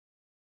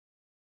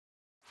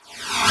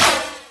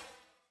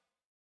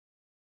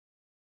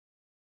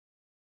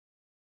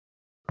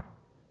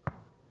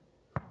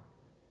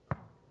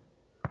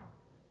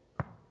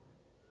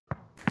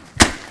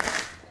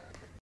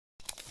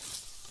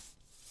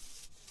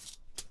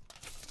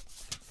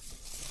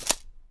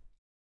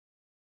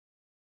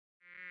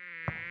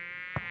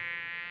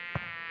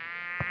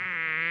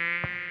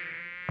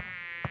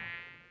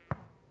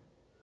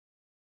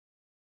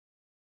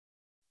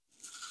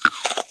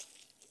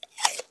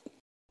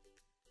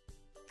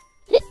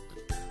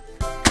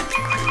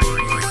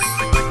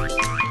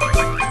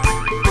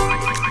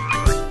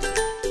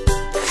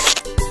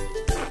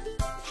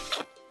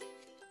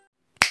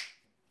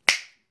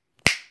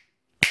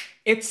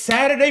It's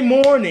Saturday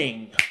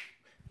morning,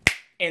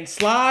 and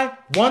Sly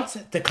wants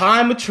to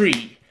climb a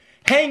tree.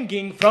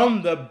 Hanging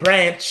from the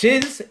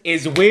branches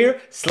is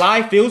where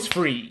Sly feels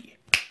free.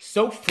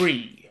 So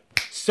free,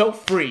 so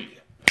free.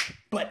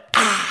 But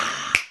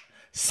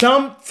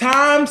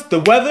sometimes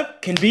the weather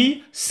can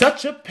be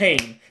such a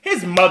pain.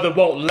 His mother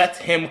won't let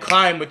him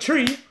climb a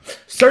tree,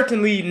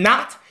 certainly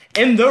not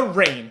in the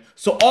rain.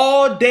 So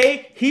all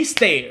day he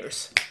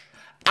stares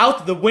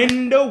out the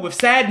window with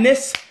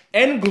sadness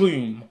and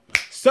gloom.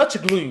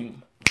 Such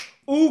gloom,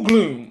 ooh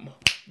gloom,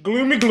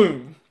 gloomy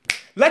gloom.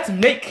 Let's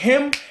make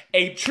him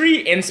a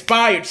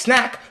tree-inspired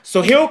snack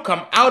so he'll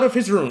come out of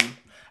his room.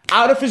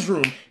 Out of his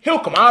room, he'll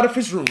come out of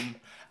his room.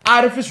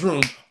 Out of his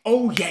room,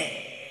 oh yeah.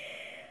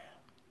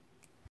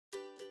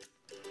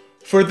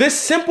 For this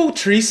simple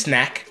tree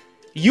snack,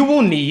 you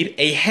will need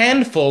a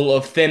handful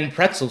of thin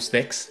pretzel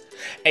sticks,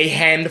 a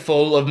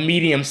handful of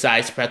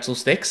medium-sized pretzel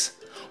sticks,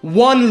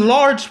 1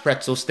 large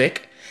pretzel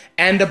stick,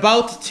 and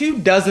about 2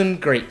 dozen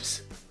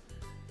grapes.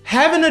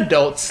 Have an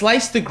adult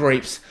slice the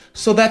grapes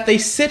so that they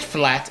sit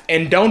flat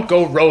and don't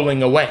go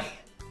rolling away.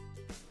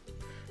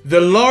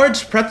 The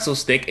large pretzel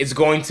stick is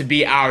going to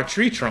be our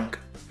tree trunk,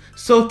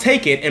 so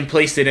take it and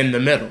place it in the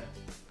middle.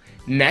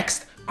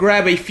 Next,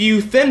 grab a few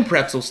thin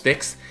pretzel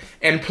sticks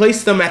and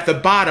place them at the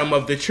bottom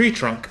of the tree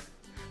trunk.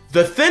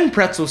 The thin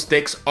pretzel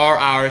sticks are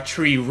our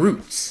tree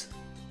roots.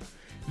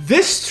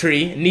 This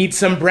tree needs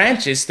some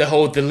branches to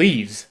hold the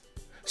leaves.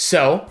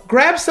 So,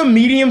 grab some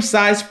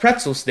medium-sized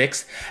pretzel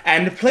sticks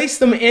and place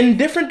them in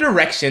different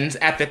directions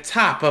at the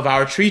top of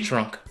our tree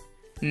trunk.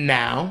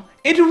 Now,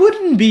 it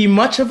wouldn't be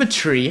much of a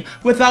tree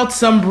without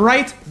some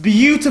bright,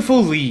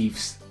 beautiful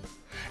leaves.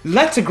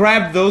 Let's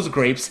grab those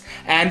grapes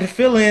and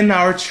fill in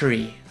our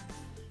tree.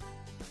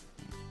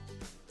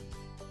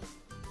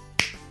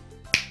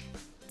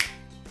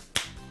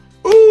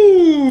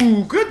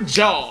 Ooh, good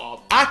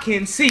job! I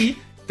can see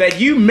that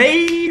you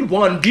made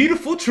one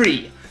beautiful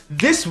tree.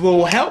 This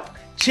will help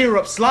cheer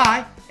up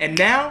Sly, and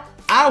now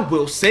I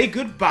will say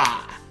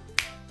goodbye.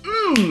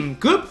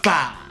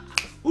 Goodbye.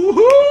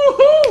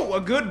 Ooh-hoo-hoo, a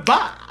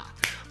goodbye.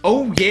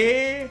 Oh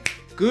yeah,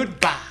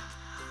 goodbye.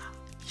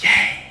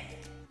 Yeah.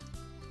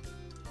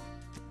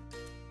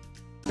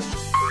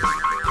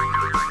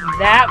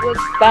 That was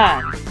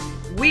fun.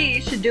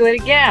 We should do it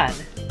again.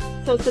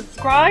 So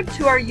subscribe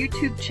to our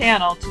YouTube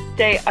channel to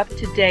stay up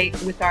to date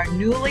with our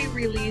newly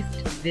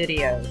released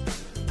videos.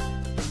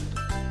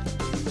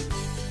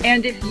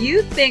 And if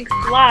you think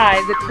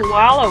Sly the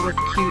koala was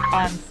cute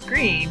on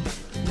screen,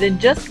 then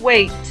just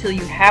wait till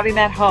you have him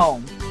at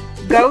home.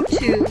 Go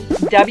to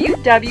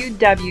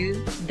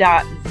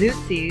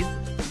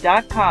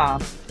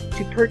www.zootzies.com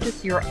to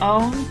purchase your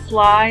own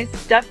Sly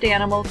stuffed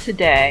animal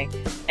today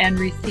and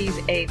receive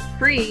a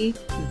free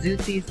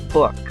Zootzies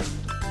book.